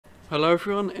Hello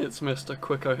everyone, it's Mr.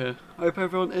 Quicko here. Hope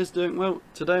everyone is doing well.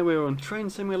 Today we're on Train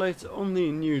Simulator on the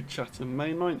new Chatham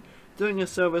Mainline, doing a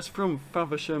service from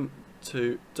Faversham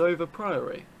to Dover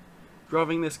Priory.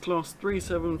 Driving this class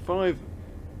 375-7.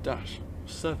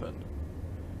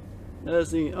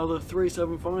 There's the other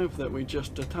 375 that we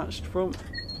just detached from.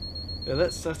 Yeah,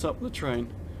 let's set up the train.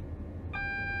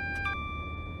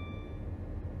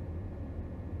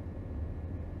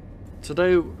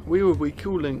 Today we will be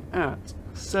calling at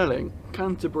Selling,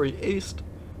 Canterbury East,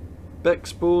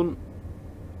 Bexbourne,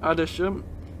 Addisham,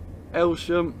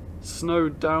 Elsham,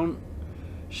 Snowdown,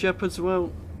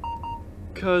 Shepherdswell,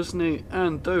 Kersney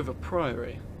and Dover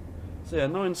Priory. So yeah,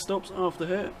 9 stops after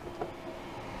here.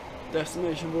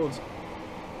 Destination boards,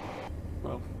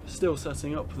 well, still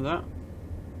setting up for that.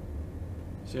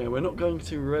 So yeah, we're not going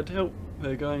to Redhill,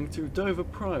 we're going to Dover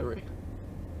Priory.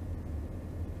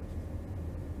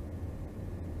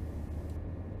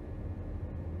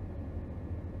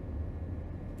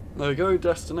 There we go,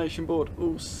 destination board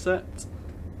all set.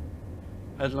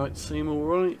 Headlights seem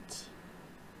alright.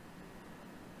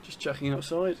 Just checking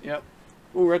outside, yep,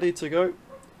 all ready to go.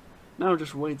 Now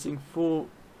just waiting for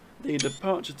the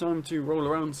departure time to roll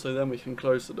around so then we can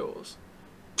close the doors.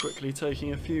 Quickly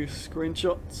taking a few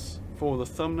screenshots for the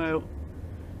thumbnail.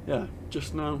 Yeah,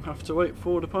 just now have to wait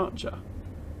for departure.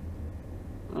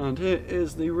 And here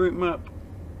is the route map.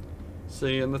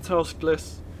 See in the task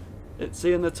list. It's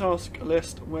in the task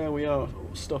list where we are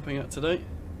stopping at today.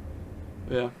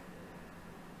 Yeah.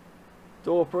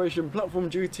 Door operation, platform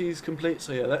duties complete.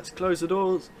 So yeah, let's close the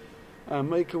doors and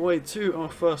make our way to our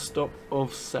first stop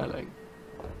of Selling.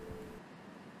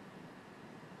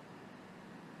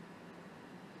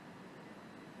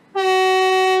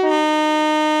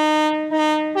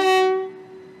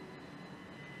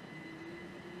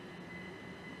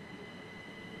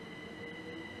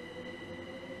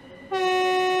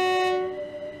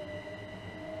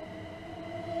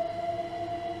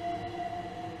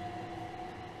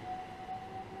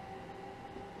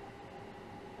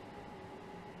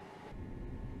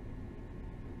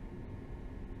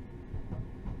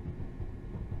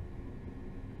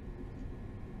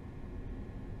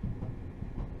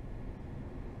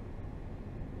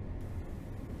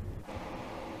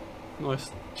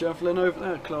 Nice Javelin over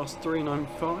there, class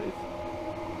 395.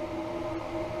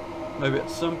 Maybe at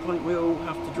some point we'll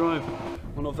have to drive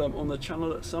one of them on the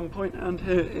channel at some point. And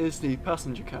here is the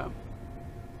passenger cab.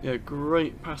 Yeah,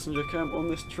 great passenger cab on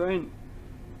this train.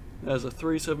 There's a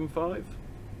 375.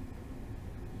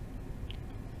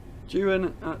 Due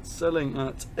in at Selling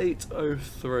at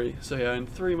 8:03. So yeah, in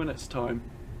 3 minutes time.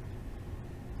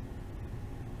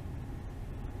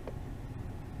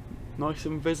 Nice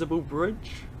invisible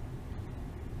bridge.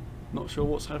 Not sure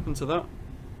what's happened to that.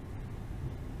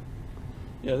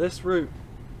 Yeah, this route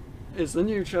is the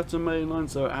new Chatham Mainline,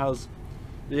 so it has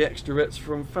the extra bits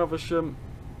from Faversham,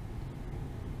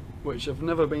 which have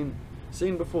never been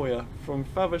seen before. Yeah, from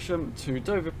Faversham to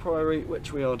Dover Priory,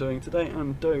 which we are doing today,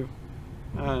 and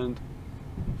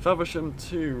Faversham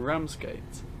to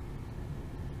Ramsgate.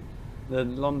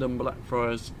 Then London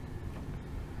Blackfriars,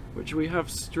 which we have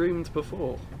streamed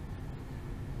before.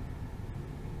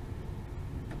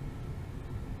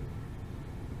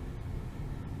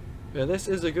 Yeah, this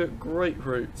is a great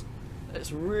route.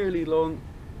 It's really long,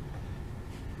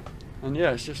 and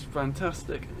yeah, it's just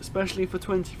fantastic, especially for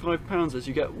 £25 as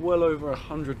you get well over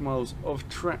 100 miles of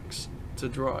tracks to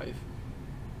drive.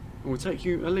 It will take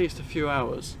you at least a few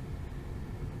hours.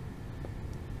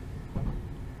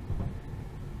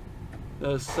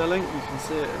 There's Selling, you can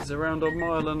see it's around 1.5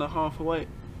 miles away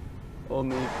on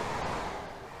the,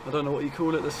 I don't know what you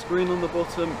call it, the screen on the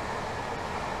bottom.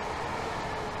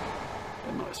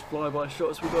 A nice flyby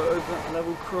shot as we go over that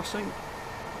level crossing.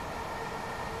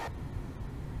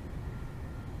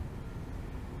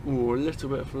 Ooh, a little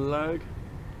bit of lag.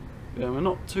 Yeah, we're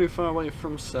not too far away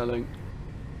from Selling.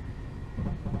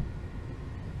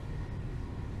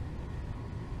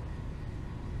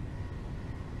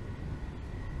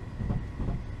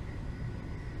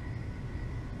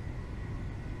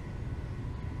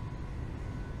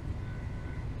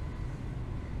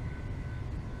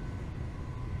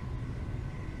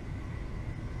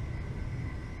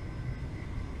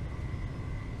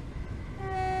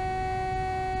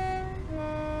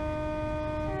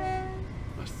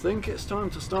 I think it's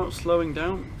time to start slowing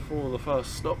down for the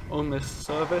first stop on this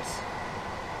service.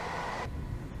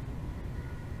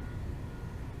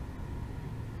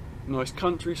 Nice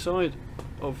countryside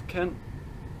of Kent.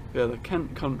 Yeah, the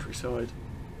Kent countryside.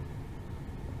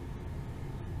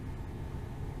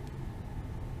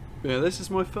 Yeah, this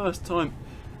is my first time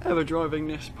ever driving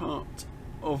this part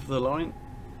of the line,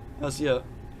 as yeah,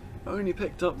 Only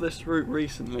picked up this route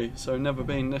recently, so never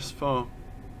been this far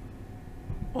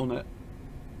on it.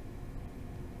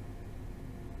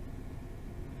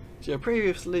 So yeah,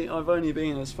 previously I've only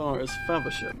been as far as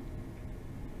Faversham,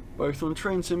 both on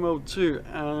Train Sim World 2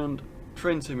 and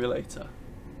Train Simulator.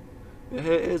 Yeah,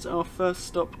 here is our first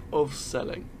stop of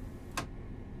Selling.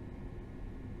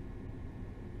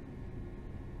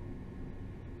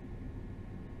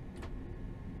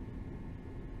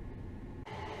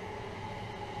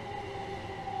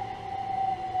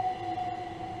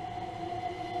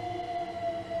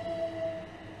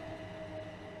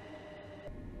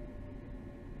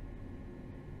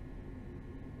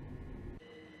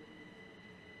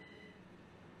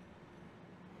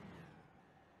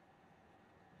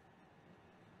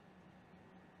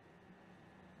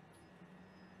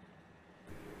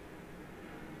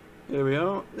 Here we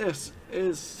are. This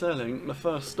is Selling, the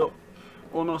first stop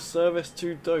on our service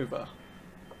to Dover.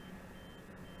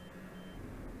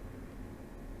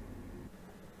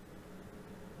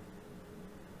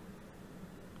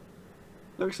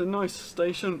 Looks a nice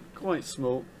station, quite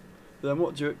small. Then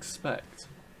what do you expect?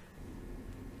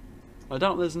 I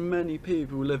doubt there's many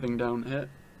people living down here.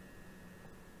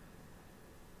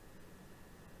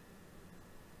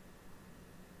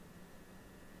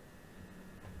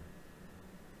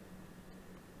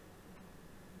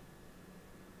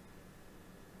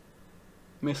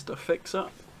 Mr. Fixer,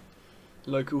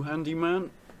 local handyman.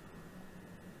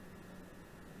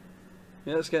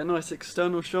 Yeah, let's get a nice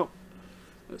external shot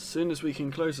as soon as we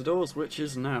can close the doors, which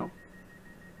is now.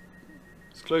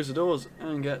 Let's close the doors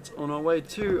and get on our way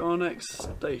to our next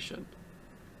station.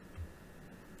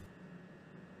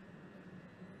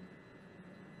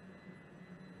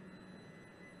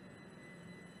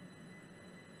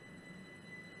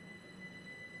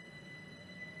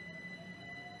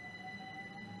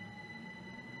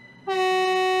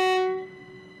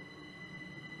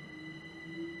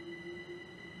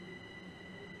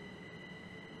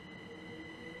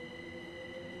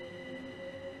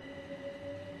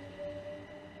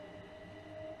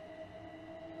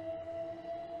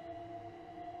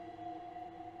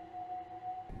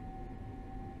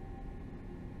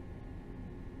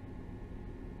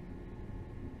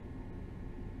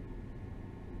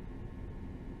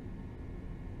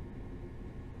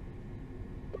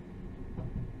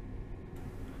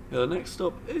 Yeah, the next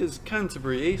stop is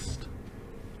Canterbury East,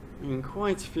 in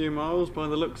quite a few miles by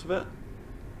the looks of it.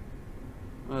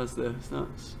 Where's this?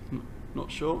 That's not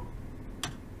sure.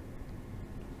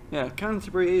 Yeah,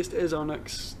 Canterbury East is our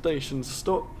next station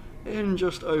stop in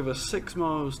just over 6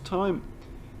 miles time,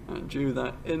 and due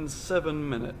that in 7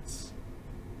 minutes.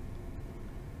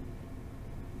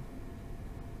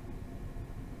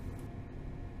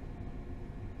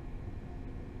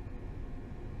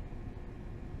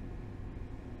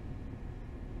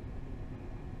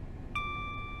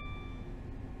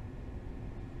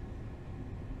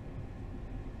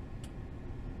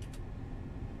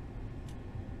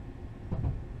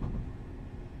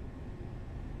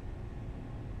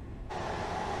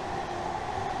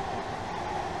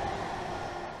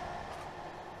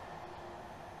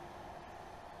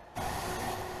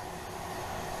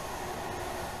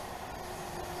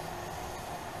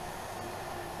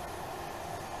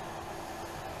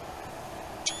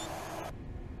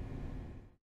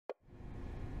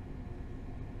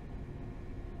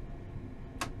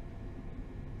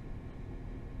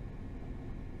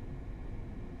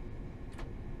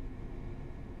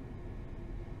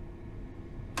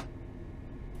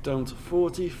 Down to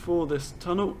 40 for this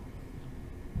tunnel.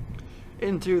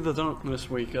 Into the darkness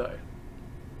we go.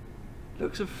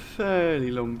 Looks a fairly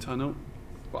long tunnel,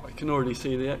 but I can already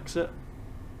see the exit.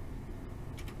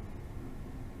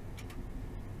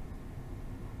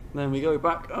 Then we go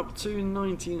back up to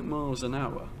 90 miles an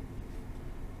hour.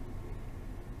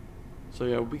 So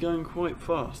yeah, we'll be going quite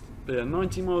fast. But yeah,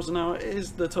 90 miles an hour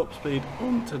is the top speed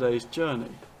on today's journey.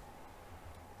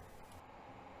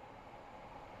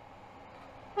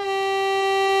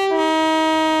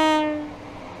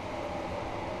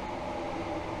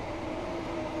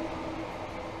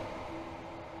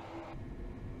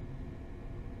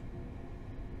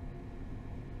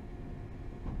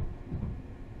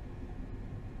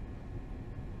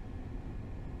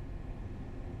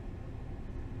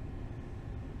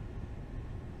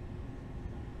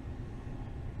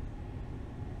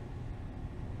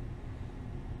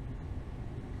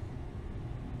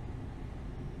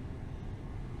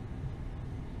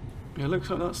 Yeah,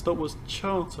 looks like that stop was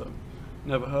Chatham.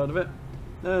 Never heard of it.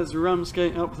 There's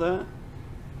Ramsgate up there, a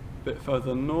bit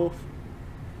further north.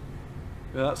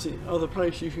 Yeah, that's the other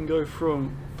place you can go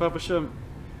from Faversham.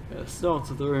 Yeah,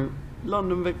 start of the route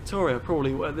London Victoria,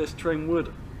 probably where this train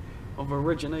would have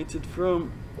originated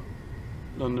from.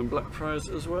 London Blackfriars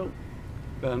as well.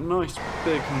 But a nice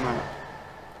big map.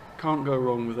 Can't go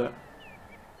wrong with it.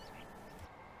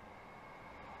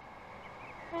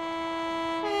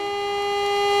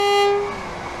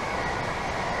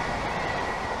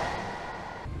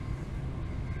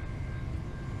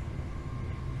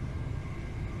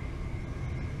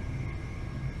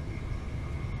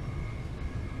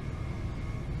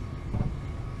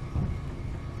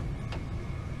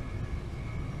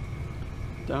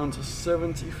 Down to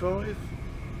 75.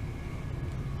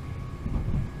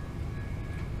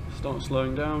 Start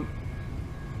slowing down.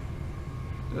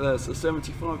 There's the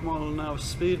 75-mile-an-hour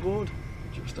speed board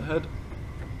just ahead.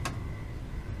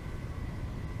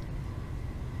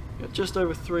 Yeah, just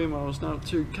over 3 miles now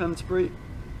to Canterbury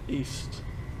East.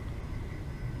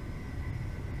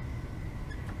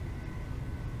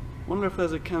 Wonder if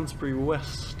there's a Canterbury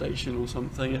West station or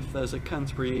something, if there's a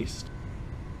Canterbury East.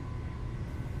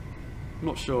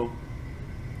 Not sure.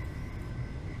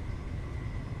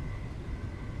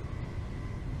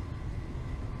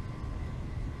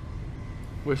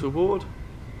 Whistle board.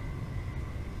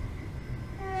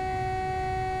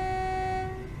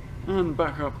 And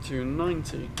back up to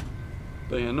 90.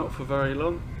 But yeah, not for very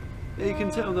long. Yeah, you can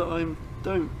tell that I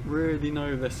don't really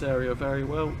know this area very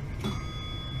well.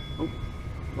 Oh,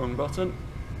 wrong button.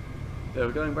 Yeah,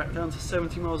 we're going back down to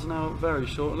 70 miles an hour very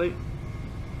shortly.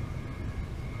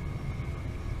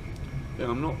 Yeah,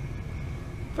 I'm not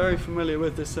very familiar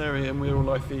with this area in real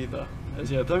life either, as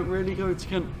yeah, I don't really go to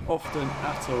Kent often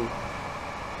at all.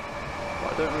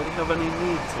 But I don't really have any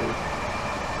need to.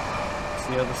 It's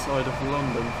the other side of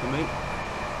London for me.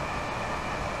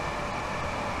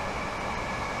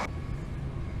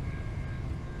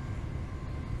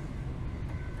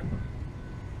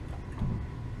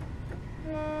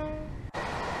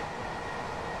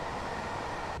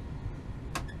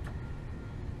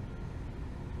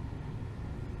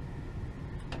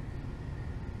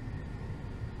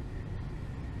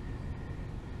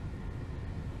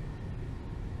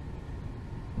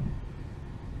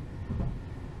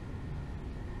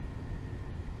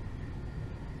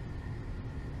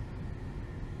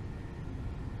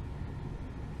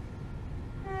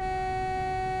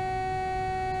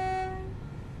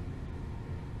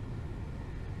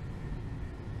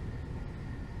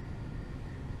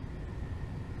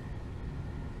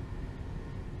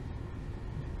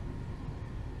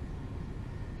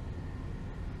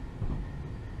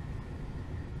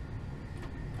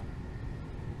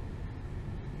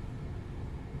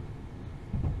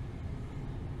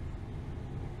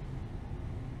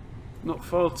 Not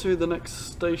far to the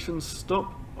next station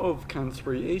stop of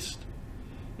Canterbury East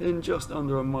in just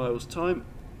under a mile's time,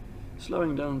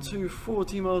 slowing down to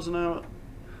 40 miles an hour.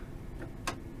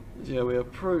 Yeah, we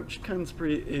approach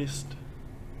Canterbury East,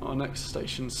 our next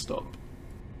station stop.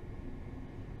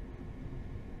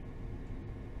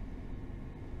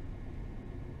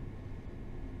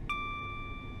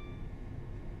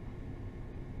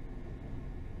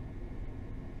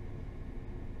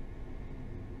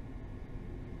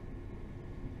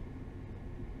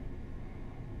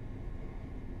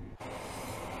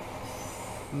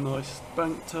 Nice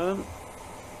bank turn.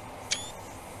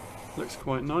 Looks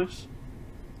quite nice.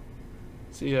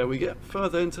 So yeah, we get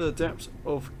further into the depths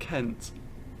of Kent.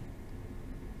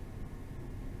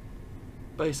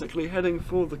 Basically heading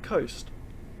for the coast.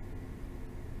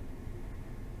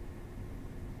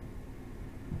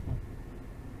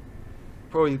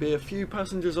 Probably be a few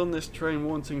passengers on this train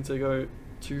wanting to go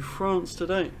to France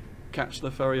today. Catch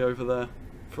the ferry over there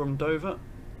from Dover.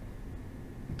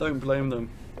 Don't blame them.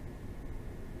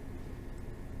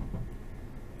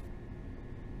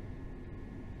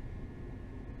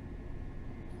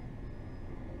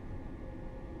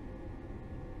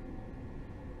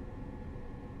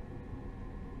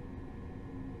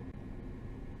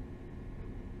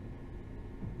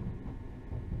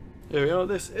 Here we are,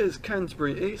 this is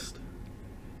Canterbury East.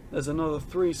 There's another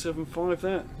 375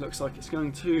 there. Looks like it's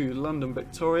going to London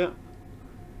Victoria.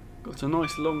 Got a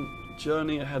nice long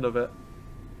journey ahead of it.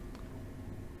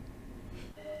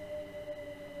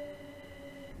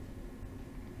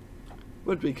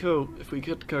 Would be cool if we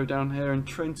could go down here and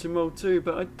train to Mole 2,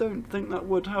 but I don't think that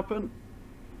would happen.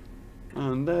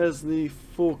 And there's the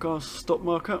forecast stop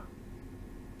marker.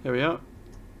 Here we are.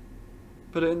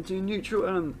 Put it into neutral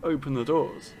and open the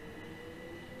doors.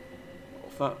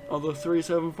 Off that other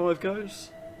 375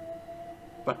 goes.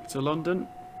 Back to London.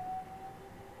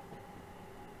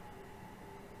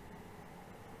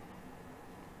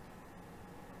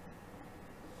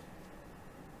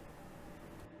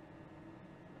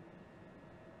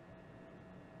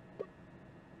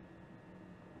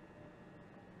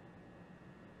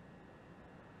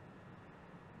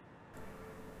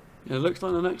 Yeah, it looks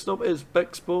like the next stop is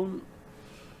Bexbourne.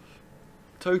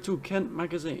 Total Kent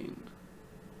magazine.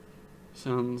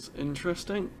 Sounds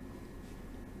interesting.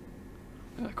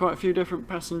 Quite a few different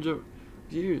passenger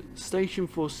views. Station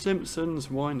for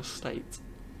Simpson's Wine Estate.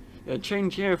 Yeah,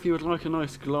 change here if you would like a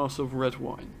nice glass of red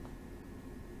wine.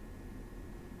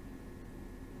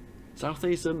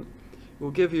 Southeastern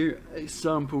will give you a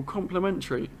sample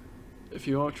complimentary if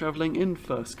you are travelling in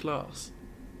first class.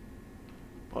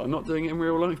 But I'm not doing it in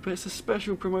real life, but it's a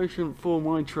special promotion for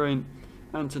my train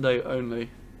and today only.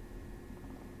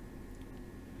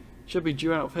 Should be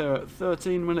due out here at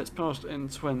 13 minutes past in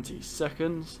 20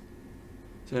 seconds.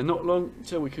 So yeah, not long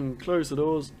until we can close the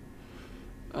doors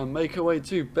and make our way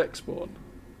to Bexbourne,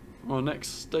 our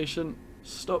next station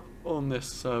stop on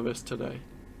this service today.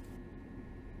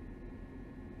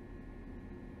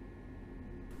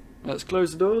 Let's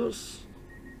close the doors.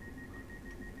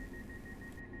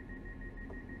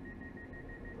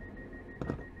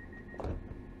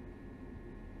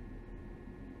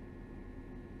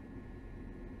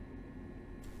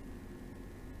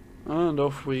 And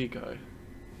off we go.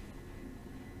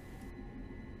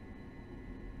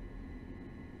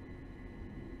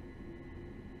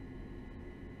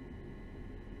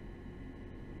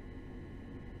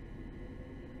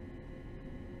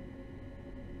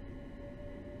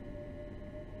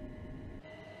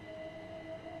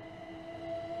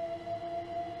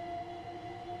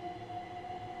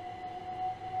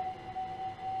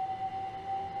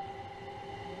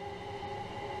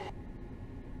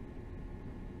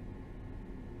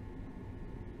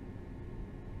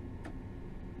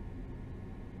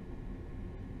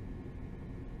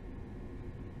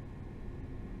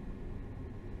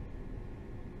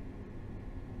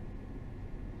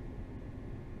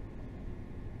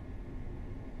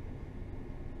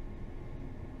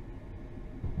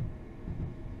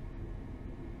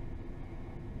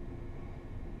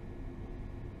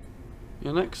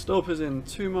 Your next stop is in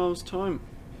 2 miles time.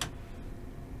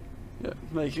 Yeah,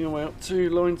 making our way up to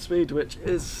line speed, which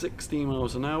is 60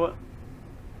 miles an hour.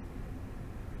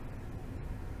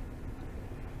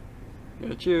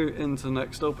 Yeah, due into the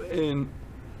next stop in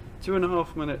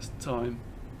 2.5 minutes time.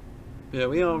 Yeah,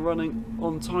 we are running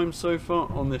on time so far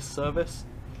on this service,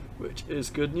 which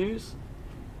is good news.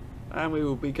 And we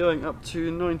will be going up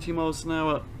to 90 miles an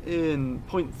hour in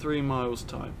 0.3 miles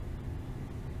time.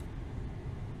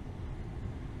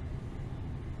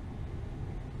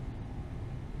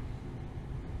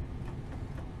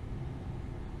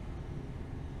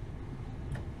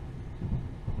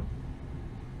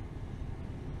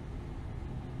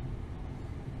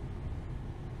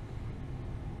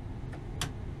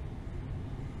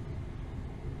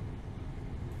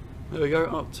 There we go,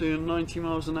 up to 90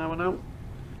 miles an hour now.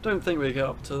 Don't think we get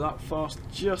up to that fast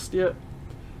just yet.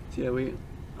 So yeah, we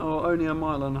are only 1.5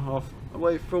 miles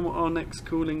away from our next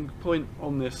cooling point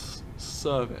on this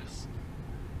service.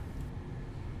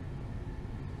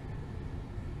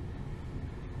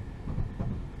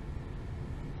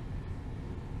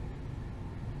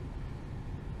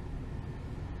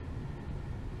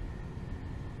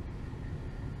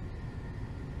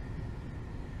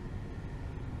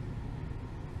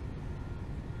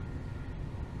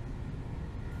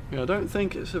 Yeah, I don't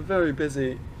think it's a very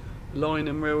busy line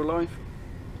in real life.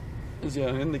 As yeah,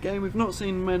 in the game we've not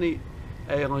seen many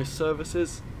AI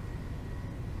services.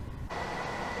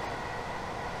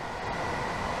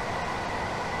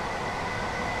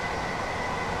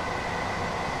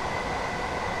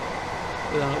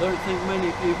 Yeah, I don't think many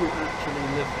people actually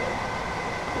live there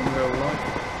in real life.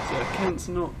 So yeah, Kent's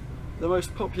not the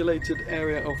most populated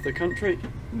area of the country.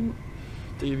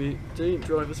 DVD,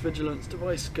 driver's vigilance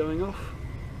device going off.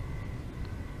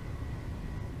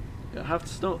 I have to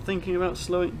start thinking about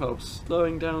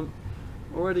slowing down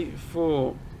already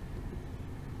for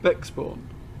Bexbourne.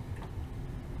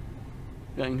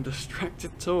 Getting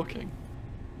distracted talking.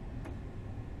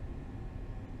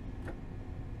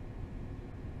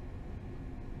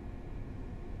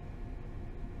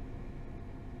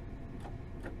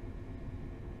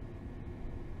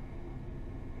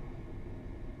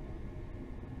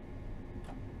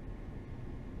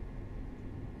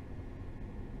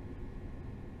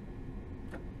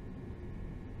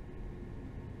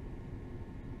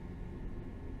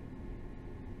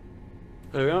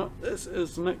 There we are, this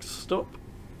is the next stop.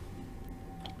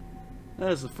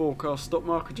 There's the forecast stop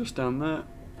marker just down there.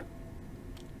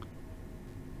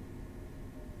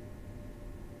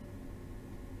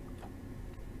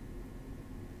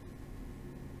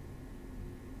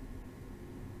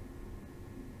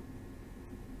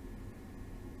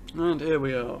 And here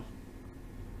we are.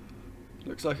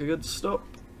 Looks like a good stop.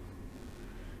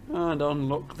 And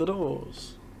unlock the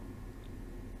doors.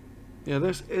 Yeah,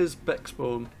 this is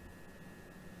Bexbourne.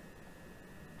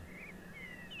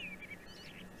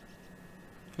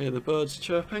 Hear the birds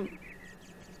chirping.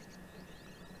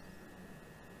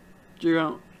 Due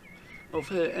out of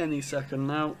here any second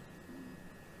now.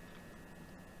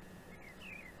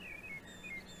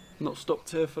 Not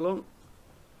stopped here for long.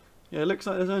 Yeah, it looks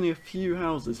like there's only a few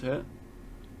houses here.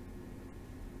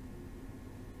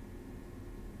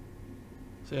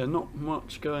 So yeah, not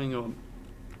much going on.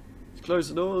 Let's close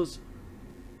the doors.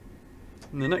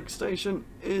 And the next station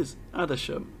is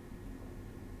Addisham.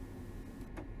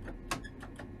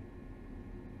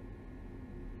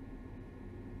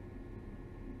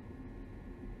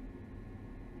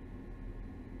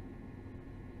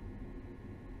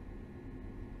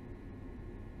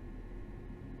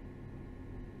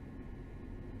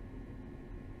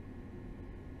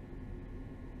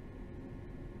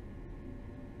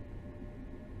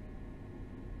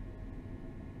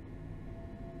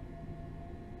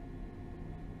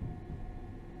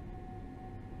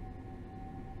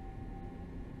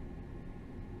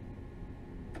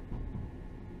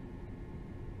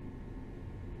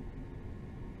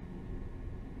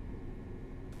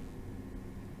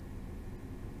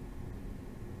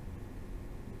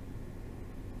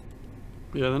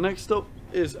 Yeah, the next stop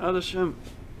is Addisham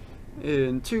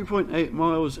in 2.8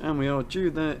 miles, and we are due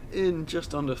there in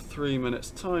just under 3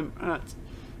 minutes time at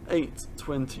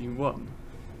 8:21.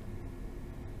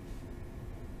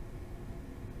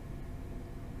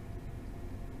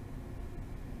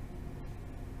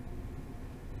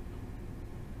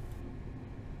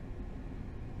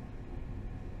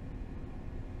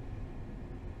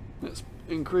 Let's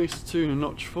increase to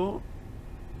notch 4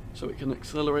 so we can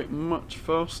accelerate much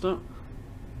faster.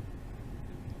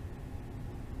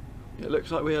 It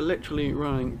looks like we are literally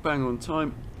running bang on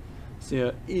time. So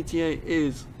yeah, ETA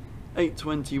is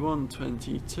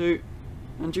 8:21:22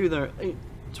 and due there at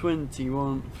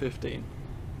 8:21:15.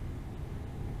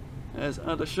 There's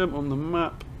Addisham on the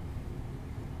map.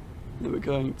 Then we're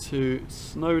going to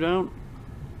Snowdown.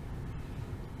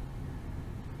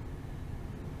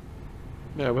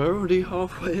 Yeah, we're already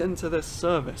halfway into this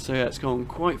service, so yeah, it's gone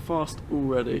quite fast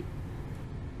already.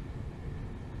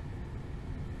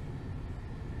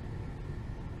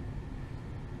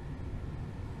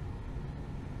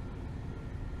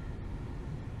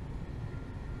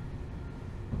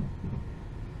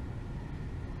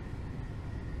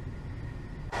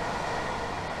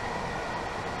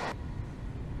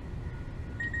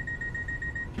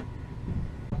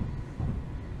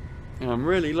 I'm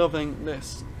really loving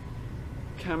this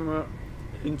camera,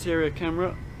 interior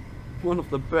camera, one of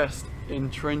the best in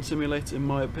Train Simulator in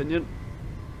my opinion.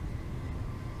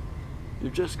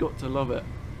 You've just got to love it.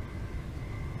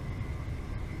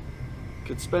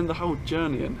 Could spend the whole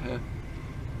journey in here,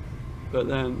 but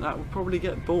then that would probably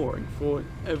get boring for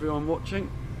everyone watching.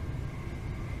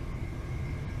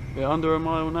 We're under a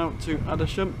mile now to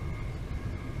Addisham.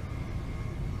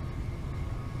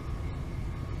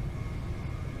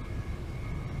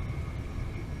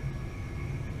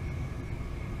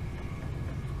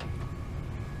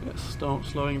 Let's start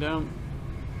slowing down.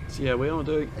 So yeah, we are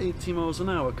doing 80 miles an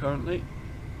hour currently.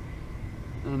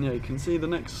 And yeah, you can see the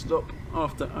next stop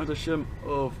after Addisham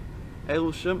of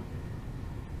Aylsham.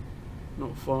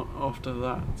 Not far after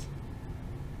that.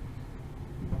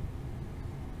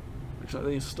 Looks like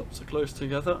these stops are close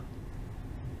together.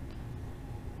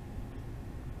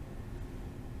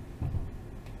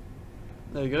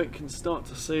 There you go, you can start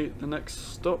to see the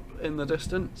next stop in the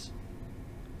distance.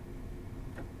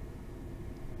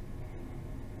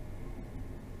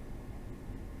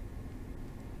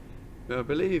 I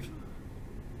believe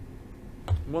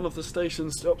one of the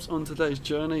station stops on today's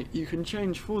journey you can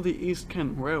change for the East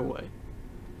Kent Railway,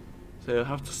 so you'll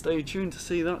have to stay tuned to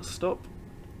see that stop.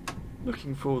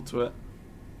 Looking forward to it.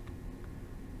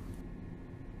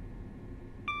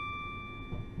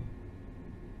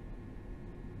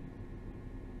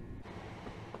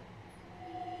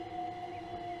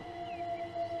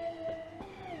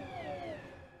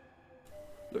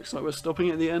 Looks like we're stopping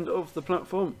at the end of the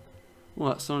platform.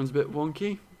 Well, that sounds a bit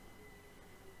wonky,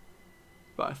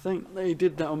 but I think they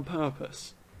did that on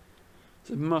purpose.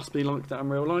 So it must be like that in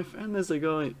real life. And there's a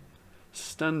guy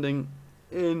standing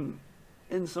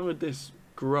inside this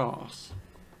grass.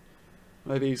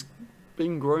 Maybe he's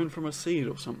been grown from a seed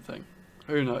or something.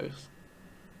 Who knows?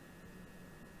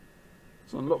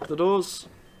 So unlock the doors.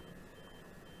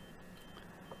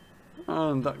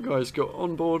 And that guy's got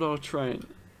on board our train.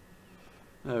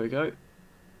 There we go.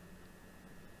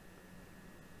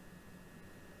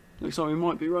 Looks like we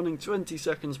might be running 20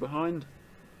 seconds behind.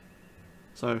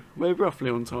 So we're roughly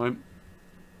on time.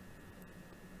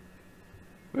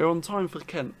 We're on time for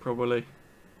Kent, probably.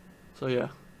 So yeah.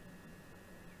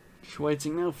 Just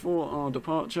waiting now for our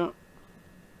departure.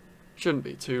 Shouldn't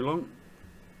be too long.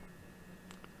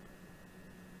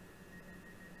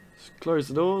 Just close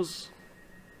the doors.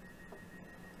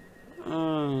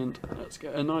 And let's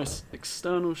get a nice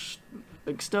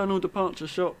external departure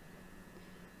shot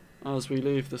as we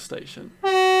leave the station.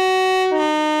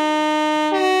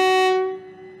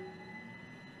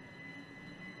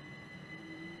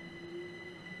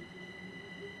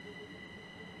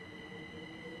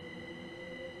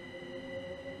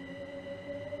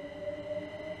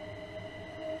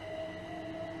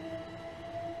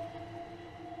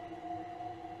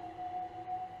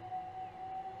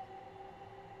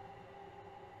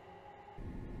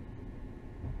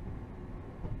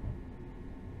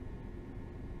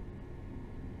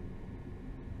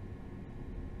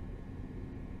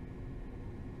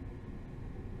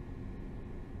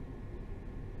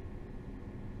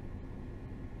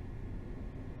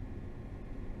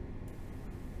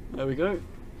 There we go.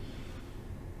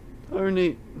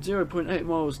 Only 0.8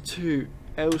 miles to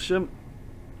Aylsham.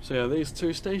 So yeah, these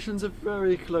two stations are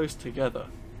very close together.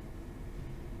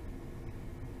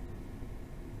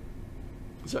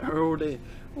 So we're already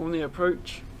on the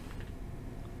approach.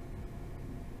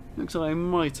 Looks like I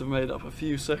might have made up a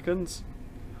few seconds,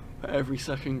 but every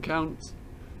second counts.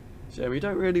 So yeah, we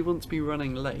don't really want to be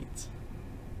running late.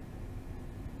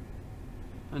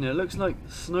 And yeah, it looks like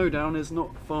Snowdown is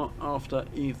not far after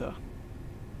either.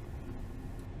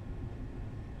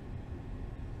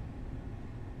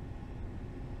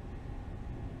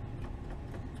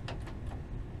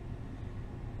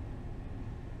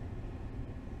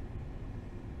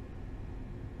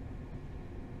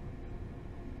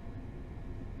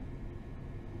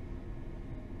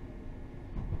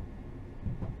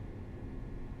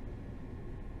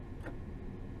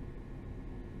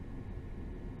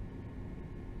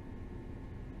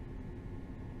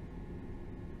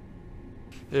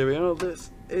 Here we are,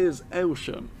 this is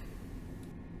Aylsham.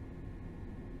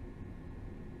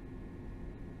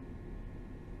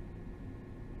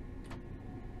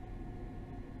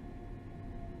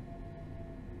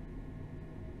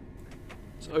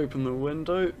 Let's open the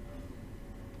window.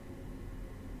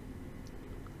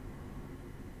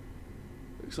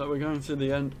 Looks like we're going to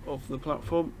the end of the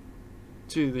platform,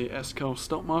 to the S-car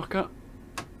stop marker.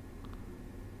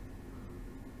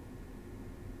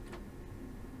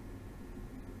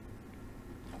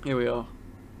 Here we are.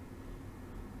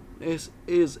 This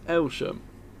is Aylsham.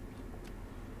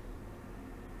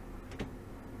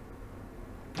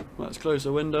 Let's close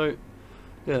the window.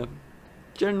 Yeah,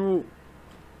 general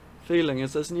feeling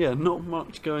is there's not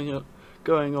much going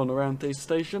on around these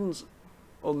stations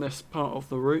on this part of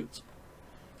the route.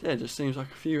 Yeah, it just seems like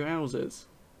a few houses.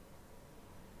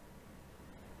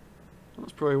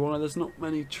 That's probably why there's not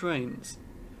many trains.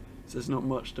 There's not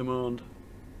much demand.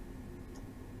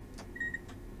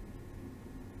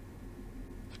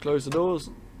 Close the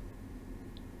doors.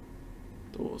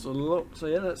 Doors are locked, so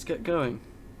yeah, let's get going.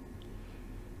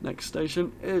 Next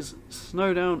station is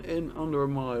Snowdown in under a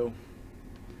mile.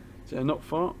 So yeah, not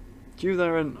far. Due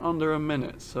there in under a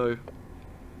minute, so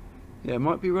yeah,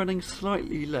 might be running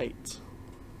slightly late.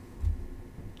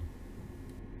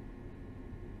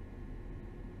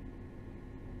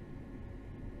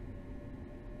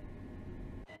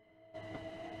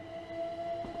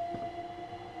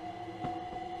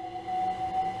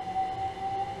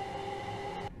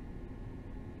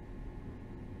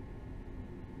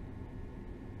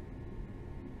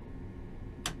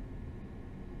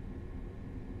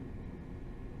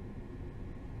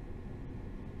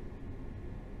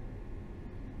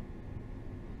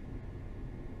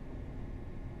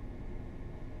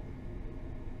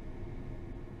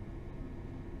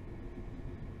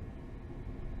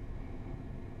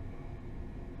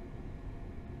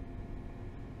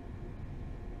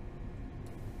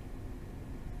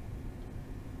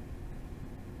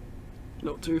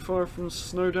 Not too far from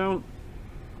Snowdown.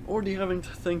 Already having to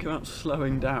think about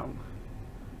slowing down.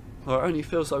 Well, it only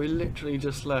feels like we literally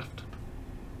just left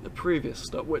the previous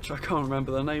stop, which I can't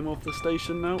remember the name of the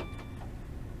station now.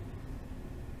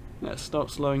 Let's start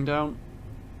slowing down.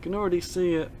 You can already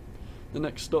see it, the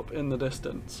next stop in the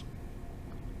distance.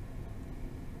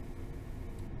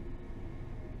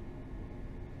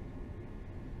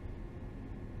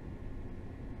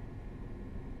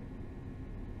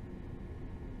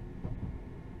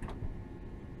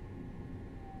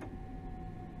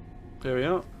 Here we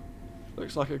are.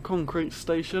 Looks like a concrete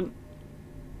station.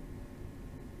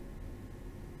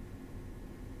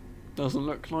 Doesn't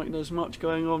look like there's much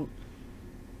going on.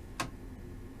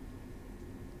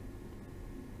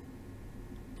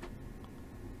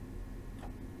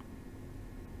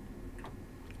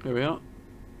 Here we are.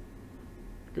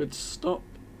 Good stop.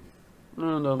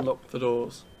 And unlock the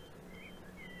doors.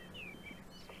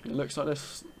 It looks like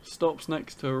this stops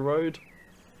next to a road.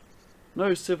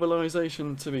 No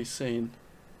civilization to be seen.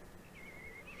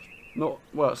 Well,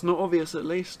 it's not obvious, at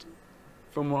least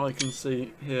from what I can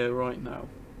see here right now.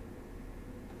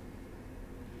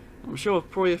 I'm sure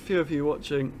probably a few of you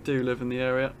watching do live in the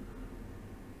area.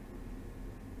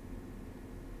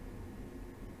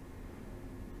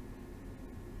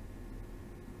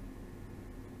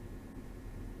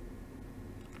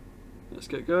 Let's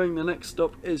get going. The next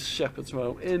stop is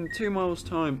Shepherdswell in 2 miles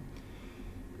time,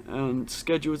 and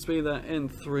scheduled to be there in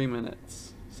 3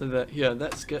 minutes. So that, yeah,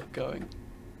 let's get going.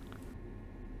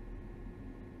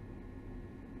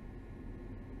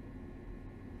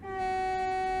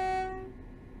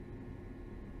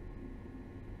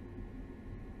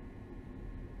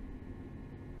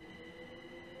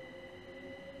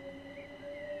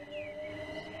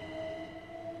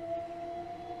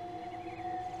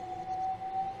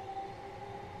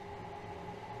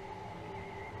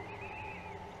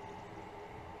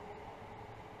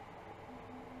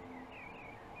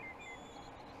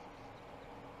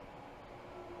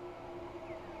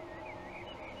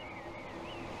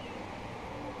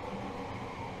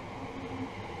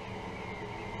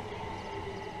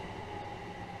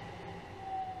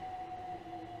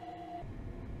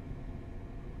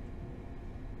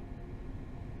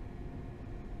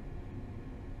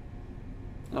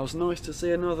 It was nice to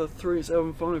see another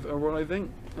 375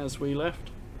 arriving as we left.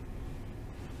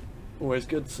 Always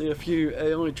good to see a few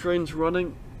AI trains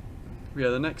running. Yeah,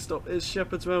 the next stop is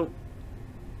Shepherdswell,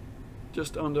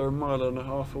 just under 1.5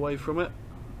 miles away from it.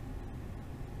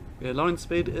 Yeah, line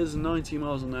speed is 90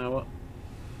 miles an hour.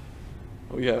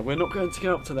 Oh yeah, we're not going to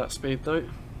get up to that speed though.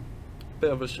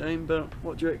 Bit of a shame, but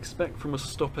what do you expect from a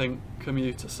stopping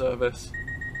commuter service?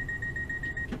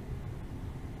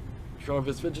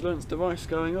 Driver's vigilance device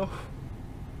going off.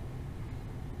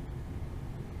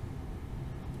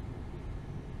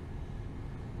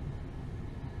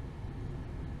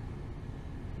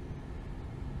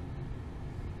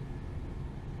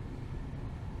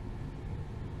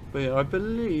 But yeah, I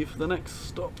believe the next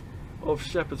stop of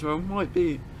Shepherdswell might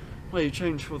be where you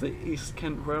change for the East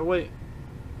Kent Railway.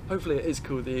 Hopefully it is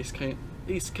called the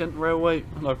East Kent Railway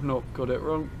and I've not got it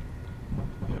wrong.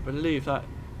 Yeah, I believe that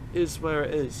is where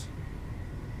it is.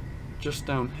 Just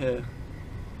down here.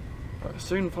 I'll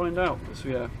soon find out, because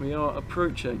yeah, we are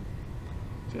approaching.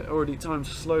 So yeah, already time to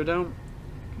slow down.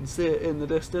 You can see it in the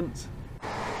distance.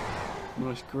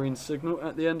 Nice green signal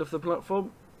at the end of the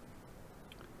platform.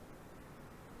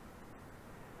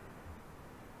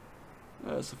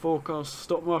 There's the forecast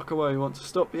stop marker where you want to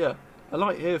stop. Yeah, a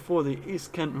light here for the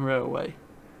East Kent Railway.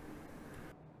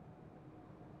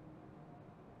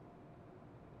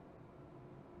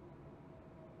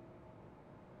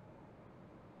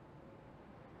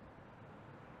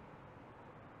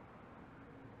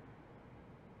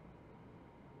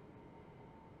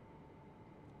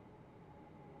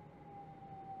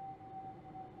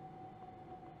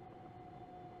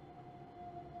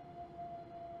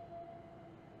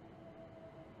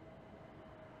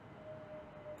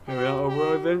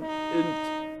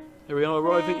 Here we are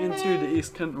arriving into the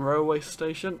East Kent Railway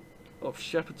Station of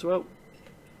Shepherdswell.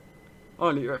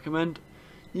 Highly recommend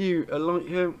you alight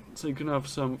here so you can have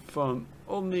some fun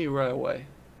on the railway.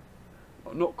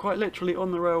 Not quite literally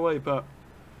on the railway, but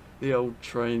the old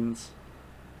trains.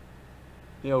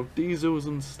 The old diesels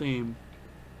and steam.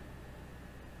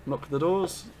 Lock the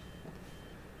doors.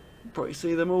 Probably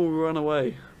see them all run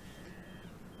away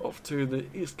off to the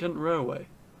East Kent Railway.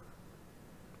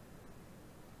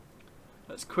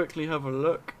 Let's quickly have a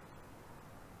look.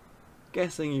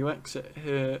 Guessing you exit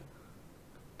here.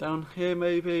 Down here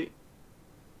maybe.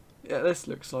 Yeah, this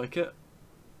looks like it.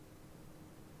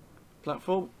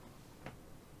 Platform.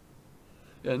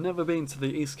 Yeah, never been to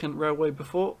the East Kent Railway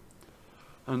before.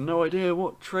 And no idea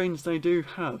what trains they do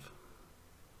have.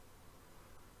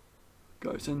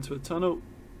 Goes into a tunnel.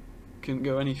 Couldn't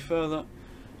go any further.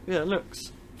 Yeah, it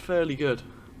looks fairly good.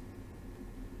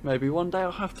 Maybe one day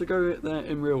I'll have to go there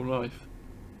in real life.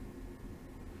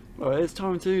 Well, it's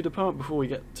time to depart before we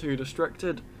get too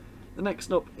distracted. The next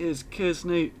stop is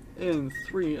Kisney in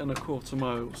 3¼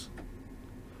 miles.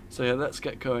 So yeah, let's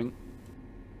get going.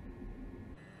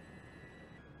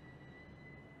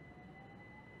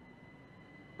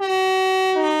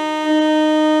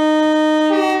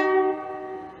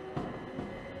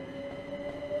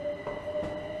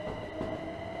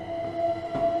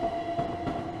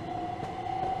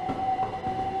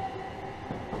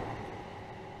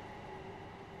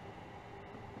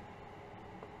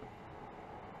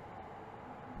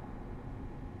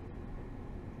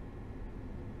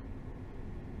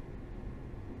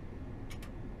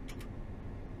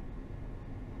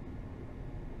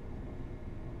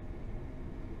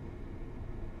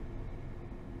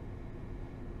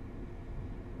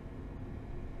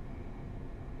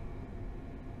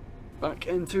 back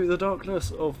into the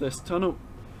darkness of this tunnel.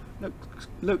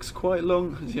 Looks quite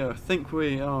long. Yeah, I think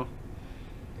we are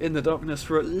in the darkness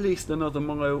for at least another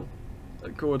mile,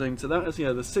 according to that. As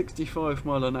yeah, the 65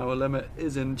 mile an hour limit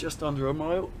is in just under a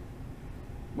mile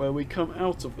where we come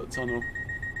out of the tunnel.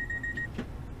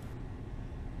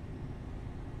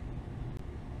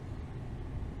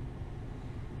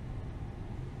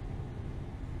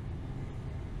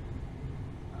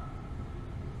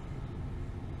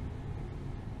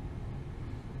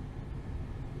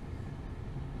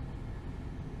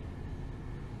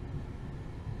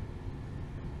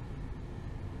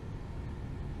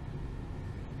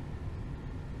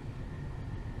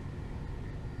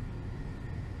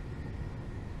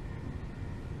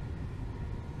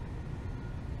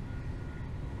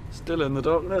 Still in the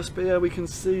darkness, but yeah, we can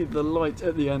see the light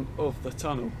at the end of the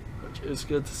tunnel, which is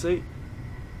good to see.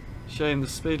 Shame the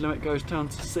speed limit goes down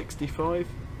to 65.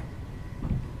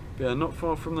 But yeah, not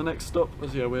far from the next stop,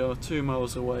 as yeah, we are 2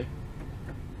 miles away.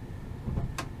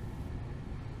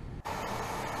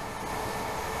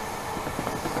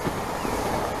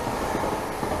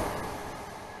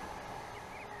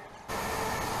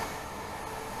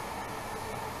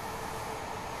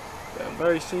 Yeah,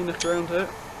 very scenic around here.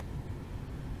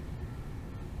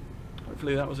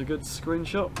 Hopefully that was a good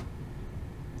screenshot.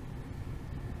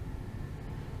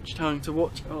 Just having to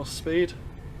watch our speed.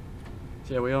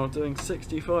 So yeah, we are doing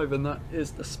 65 and that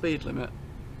is the speed limit.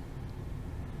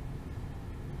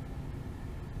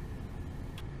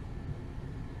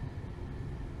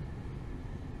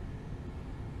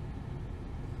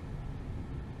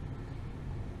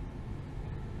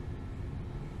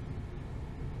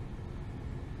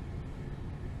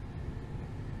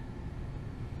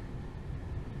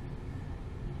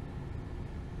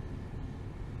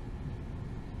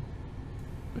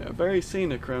 Yeah, very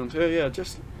scenic around here. Yeah,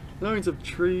 just loads of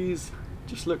trees.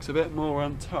 Just looks a bit more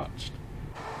untouched.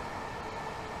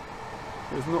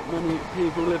 There's not many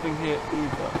people living here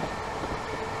either.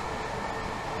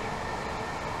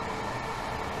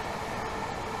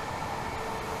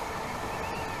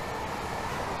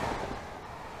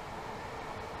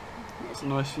 That's a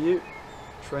nice view.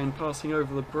 Train passing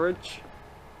over the bridge.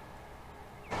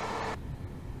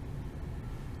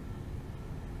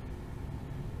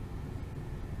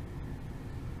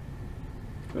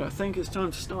 But I think it's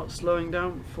time to start slowing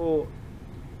down for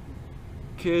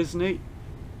Kearsney.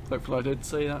 Hopefully I did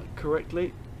say that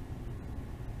correctly.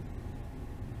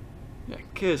 Yeah,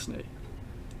 Kearsney.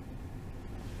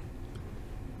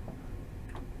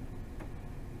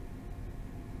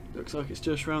 Looks like it's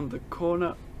just round the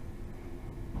corner.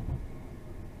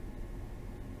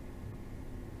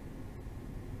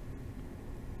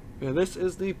 Yeah, this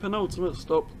is the penultimate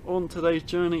stop on today's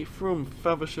journey from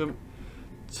Faversham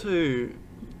to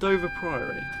Dover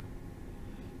Priory.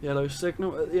 Yellow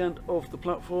signal at the end of the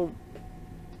platform.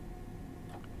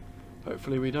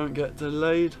 Hopefully we don't get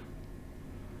delayed,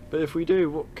 but if we do,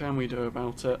 what can we do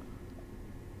about it?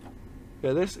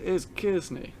 Yeah, this is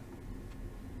Kearsney.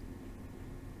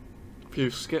 A few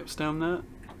skips down there.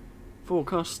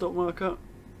 Forecast stop marker.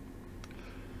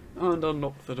 And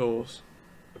unlock the doors.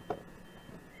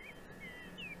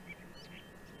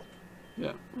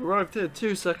 Yeah, arrived here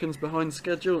 2 seconds behind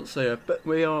schedule, so yeah, but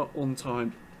we are on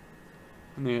time.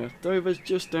 And yeah, Dover's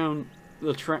just down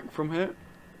the track from here.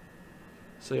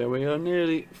 So yeah, we are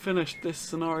nearly finished this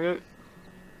scenario.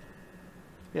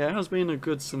 Yeah, it has been a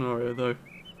good scenario though.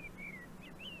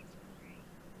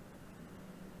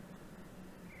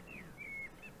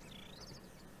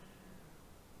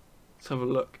 Let's have a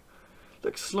look.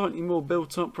 Looks slightly more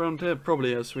built up around here,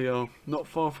 probably as we are not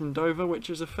far from Dover, which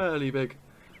is a fairly big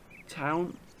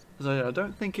town. So yeah, I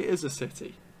don't think it is a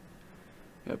city.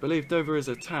 Yeah, I believe Dover is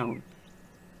a town.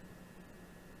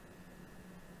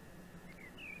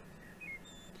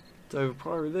 Dover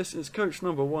Priory, this is coach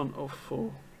number 1 of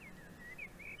 4.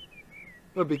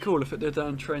 It would be cool if it did that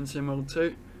in Train Sim World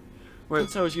 2, where it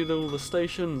tells you all the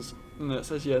stations, and it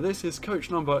says, yeah, this is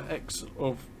coach number X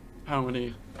of how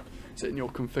many is in your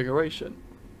configuration.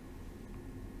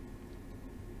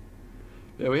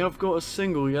 Yeah, we have got a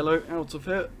single yellow out of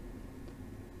here.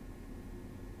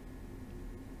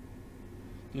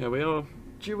 Yeah, we are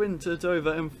due into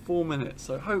Dover in 4 minutes,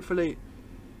 so hopefully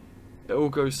it all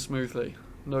goes smoothly.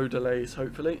 No delays,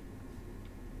 hopefully.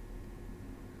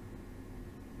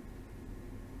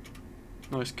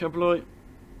 Nice cab light.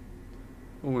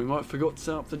 Oh, we might have forgot to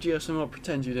set up the GSM. I'll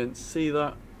pretend you didn't see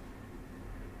that.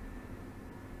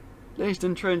 At least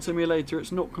in Train Simulator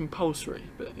it's not compulsory,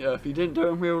 but yeah, if you didn't do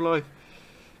it in real life,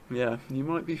 yeah, you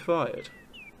might be fired.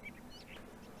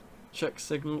 Check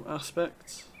signal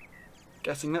aspects.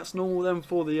 Guessing that's normal then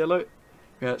for the yellow.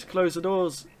 Yeah, let's close the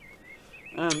doors.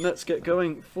 And let's get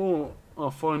going for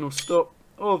our final stop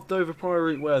of Dover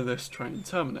Priory, where this train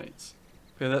terminates.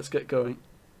 Okay, let's get going.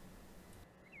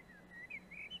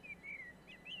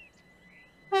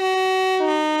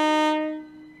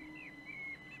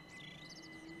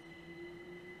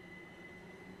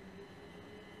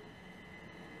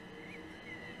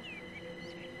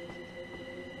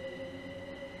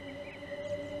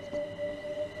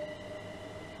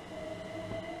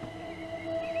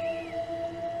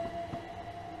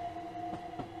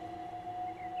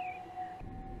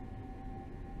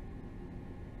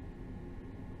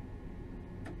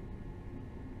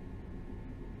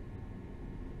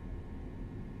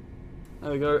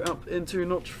 There we go, up into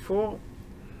notch 4,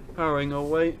 powering our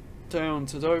way down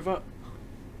to Dover.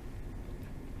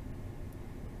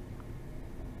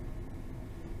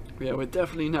 Yeah, we're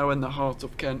definitely now in the heart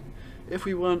of Kent, if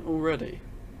we weren't already.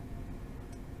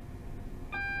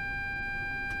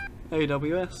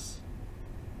 AWS.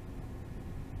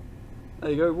 There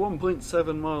you go,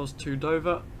 1.7 miles to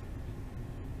Dover.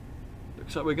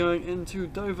 Looks like we're going into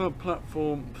Dover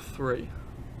Platform 3.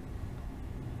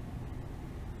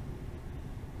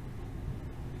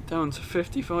 Down to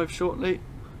 55 shortly.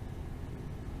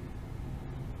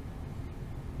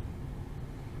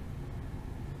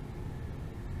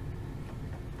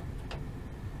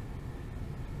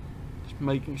 Just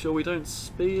making sure we don't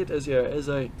speed, as yeah, it is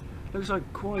looks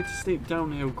like quite a steep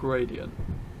downhill gradient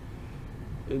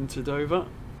into Dover.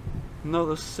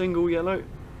 Another single yellow.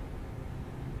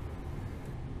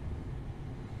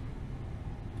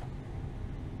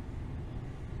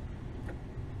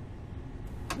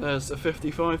 There's the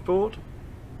 55 board.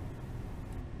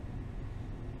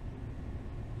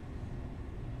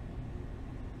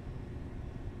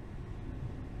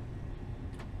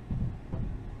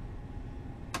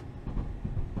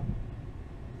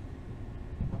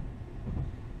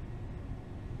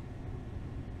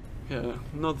 Yeah,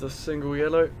 another single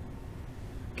yellow.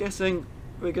 Guessing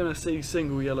we're going to see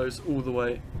single yellows all the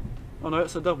way. Oh no,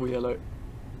 it's a double yellow.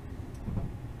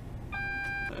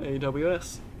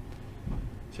 AWS.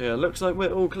 So yeah, looks like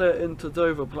we're all clear into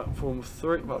Dover Platform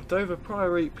 3, well, Dover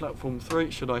Priory Platform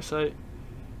 3, should I say.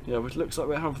 Yeah, which looks like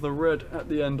we have the red at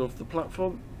the end of the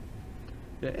platform.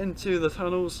 Yeah, into the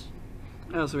tunnels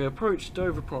as we approach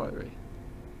Dover Priory.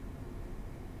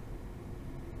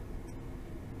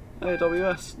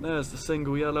 AWS, there's the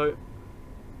single yellow.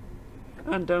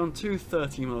 And down to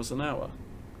 30 miles an hour.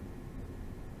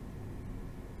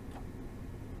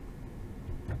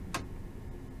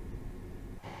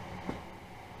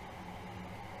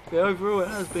 Yeah, overall it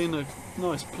has been a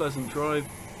nice pleasant drive.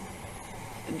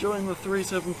 Enjoying the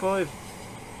 375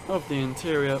 of the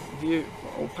interior view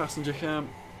or passenger cam.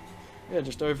 Yeah,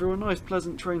 just overall a nice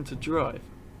pleasant train to drive.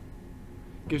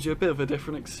 Gives you a bit of a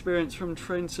different experience from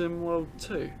Train Sim World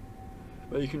 2,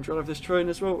 where you can drive this train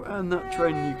as well, and that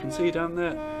train you can see down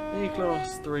there, the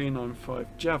Class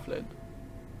 395 Javelin.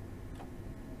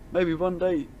 Maybe one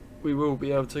day we will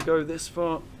be able to go this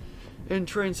far in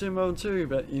Train Sim World 2,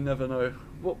 but you never know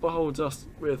what beholds us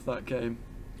with that game.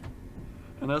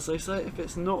 And as they say, if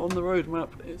it's not on the roadmap,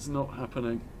 it's not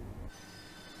happening.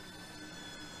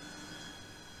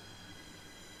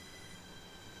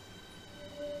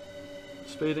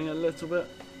 Speeding a little bit.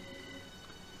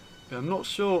 But I'm not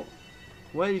sure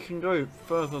where you can go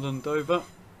further than Dover.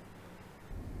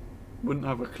 Wouldn't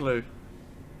have a clue.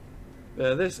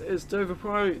 Yeah, this is Dover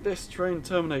Priory. This train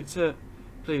terminates here.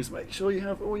 Please make sure you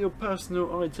have all your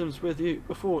personal items with you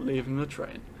before leaving the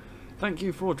train. Thank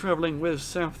you for travelling with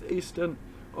Southeastern,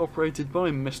 operated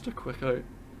by Mr. Quicko.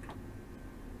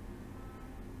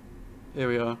 Here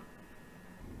we are.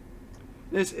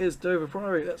 This is Dover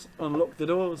Priory. Let's unlock the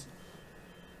doors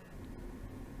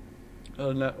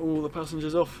and let all the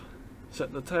passengers off.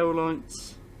 Set the tail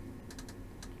lights.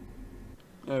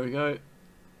 There we go.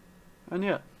 And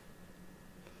yeah,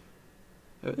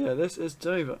 this is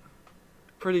Dover.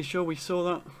 Pretty sure we saw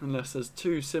that, unless there's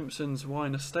two Simpsons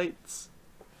wine estates.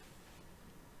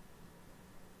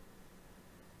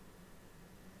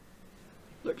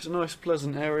 Looks a nice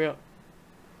pleasant area.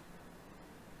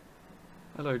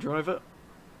 Hello driver.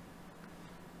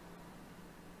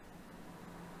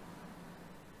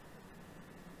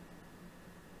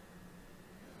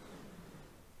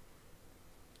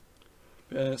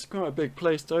 Yeah, it's quite a big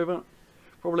place, Dover.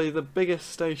 Probably the biggest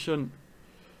station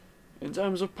in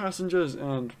terms of passengers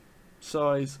and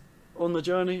size on the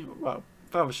journey. Well,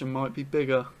 Faversham might be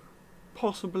bigger,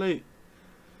 possibly,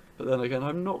 but then again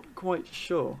I'm not quite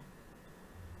sure.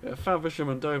 Yeah, Faversham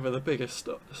and Dover are the biggest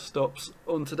stops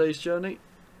on today's journey.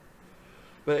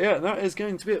 But yeah, that is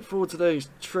going to be it for today's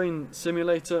train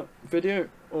simulator video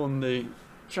on the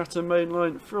Chatham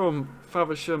Mainline from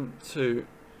Faversham to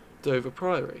Dover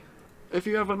Priory. If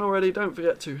you haven't already, don't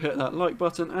forget to hit that like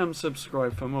button and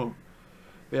subscribe for more.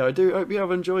 But yeah, I do hope you have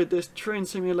enjoyed this train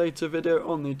simulator video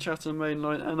on the Chatham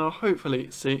Mainline, and I'll hopefully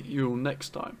see you all next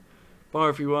time. Bye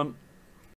everyone.